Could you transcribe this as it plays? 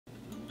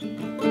In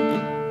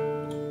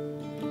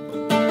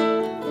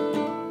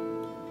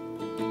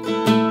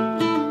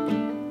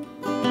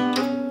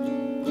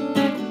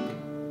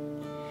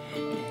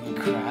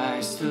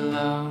Christ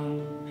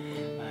alone,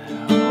 my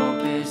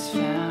hope is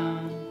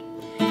found.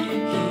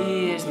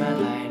 He is my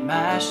light,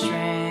 my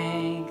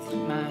strength,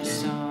 my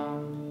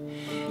song.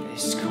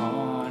 This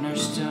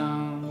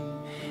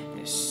cornerstone,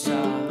 this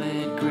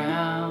solid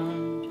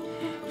ground,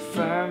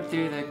 firm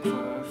through the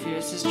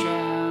fiercest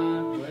drought.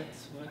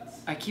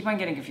 I keep on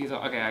getting confused.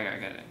 Okay, I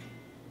get it.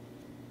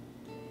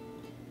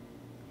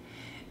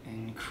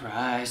 In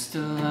Christ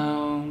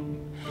alone,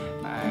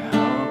 my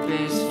hope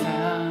is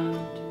found.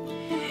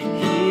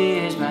 He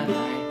is my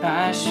light,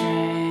 my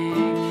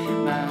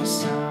strength, my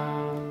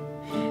song.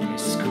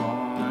 This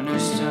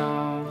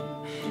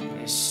cornerstone,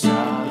 this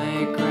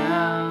solid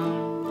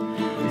ground,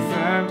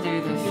 firm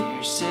through the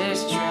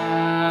fiercest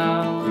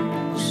drought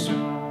and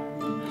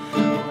storm.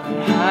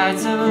 What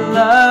heights of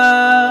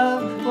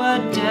love,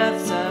 what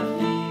depths of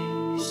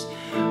peace,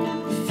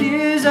 what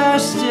fears are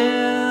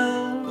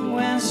still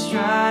when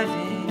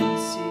striving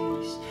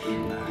cease.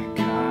 My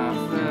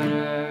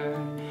comforter,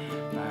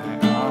 my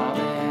all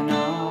in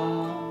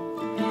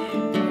all,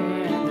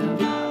 in the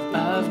love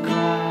of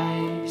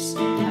Christ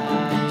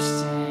I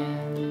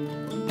stand.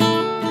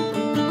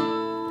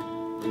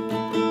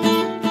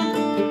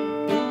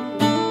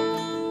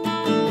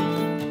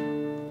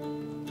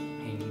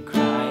 In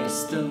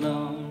Christ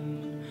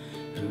alone,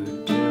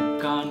 who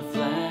took on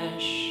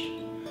flesh,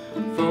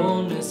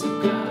 fullness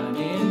of God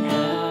in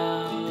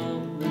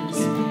helpless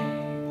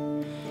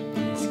pain,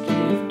 His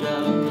gift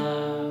of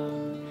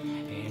love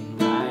in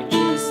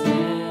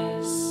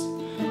righteousness,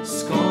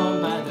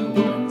 scorned by the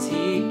ones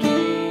He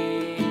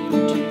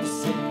came to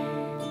save.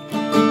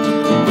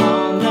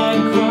 On that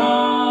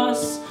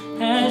cross,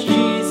 as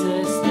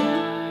Jesus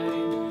died,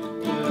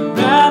 the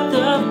wrath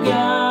of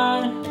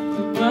God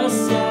was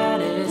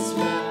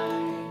satisfied.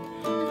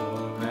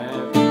 For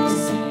every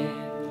sin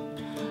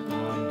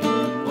on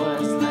Him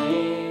was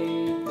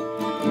laid.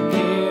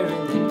 Here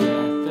in the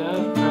death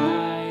of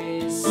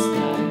Christ I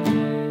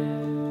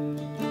live.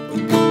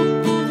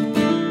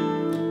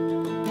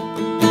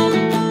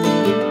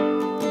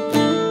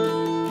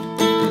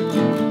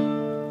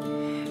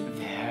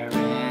 There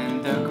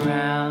in the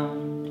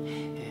ground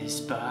His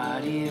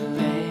body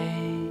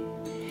lay,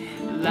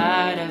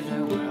 light of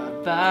the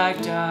world by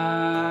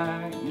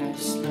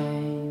darkness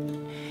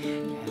slain,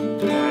 and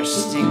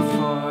bursting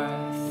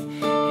forth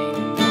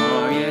in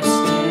glorious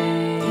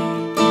day,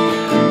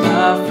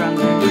 up from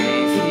the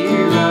grave He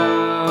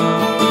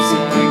rose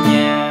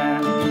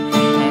again.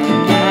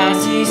 And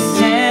as He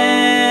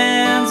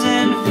stands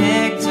in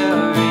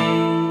victory,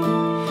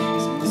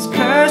 since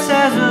curse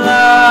has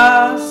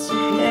lost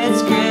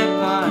its grip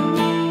on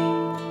me,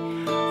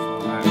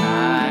 for I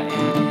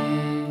am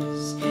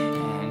His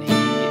and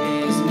He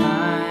is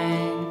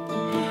mine,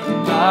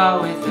 bought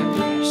with the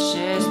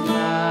precious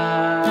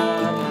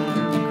blood of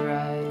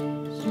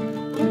Christ.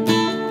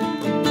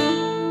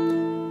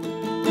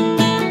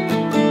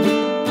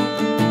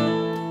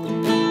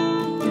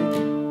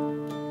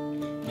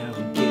 No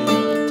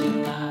guilt in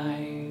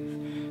life,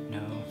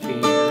 no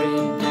fear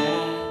in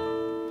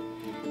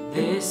death.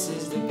 This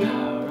is the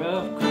power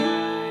of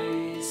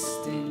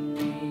Christ in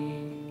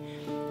me.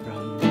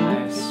 From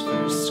life's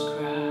first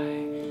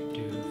cry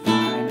to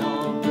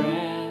final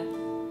breath,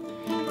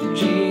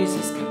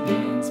 Jesus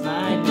commands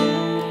my destiny.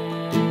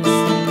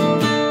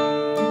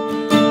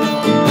 No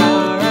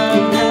power of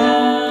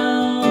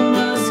hell,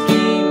 no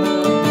scheme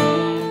of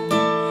man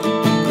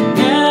can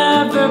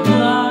never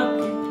block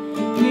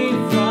me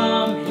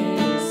from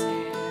His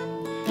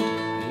hand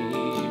till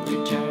He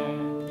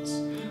returns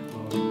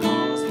or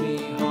calls me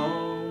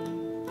home.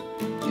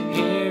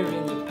 Here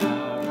in the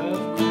power of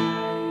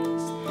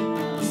Christ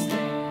I'll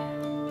stand.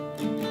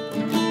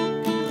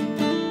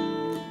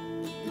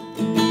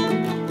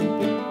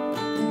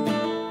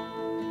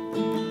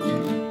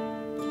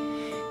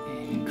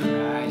 In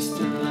Christ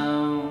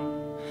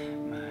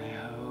alone, my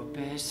hope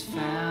is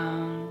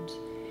found.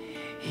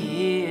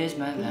 He is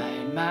my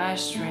light, my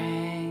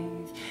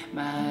strength,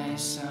 my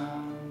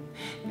song.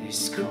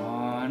 This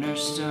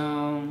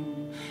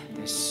cornerstone,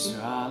 this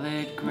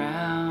solid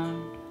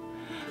ground,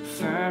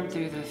 firm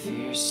through the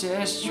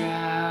fiercest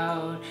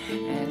drought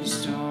and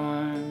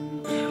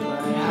storm.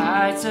 What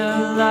heights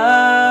of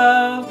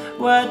love,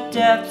 what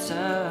depths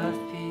of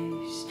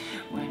peace,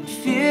 when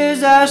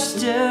fears are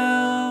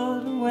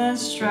stilled, when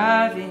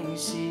striving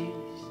cease.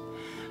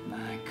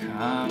 My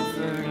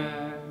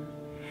comforter,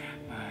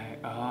 my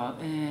all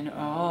in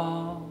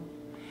all,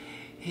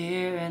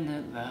 here in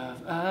the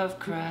love of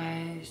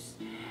Christ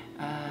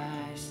I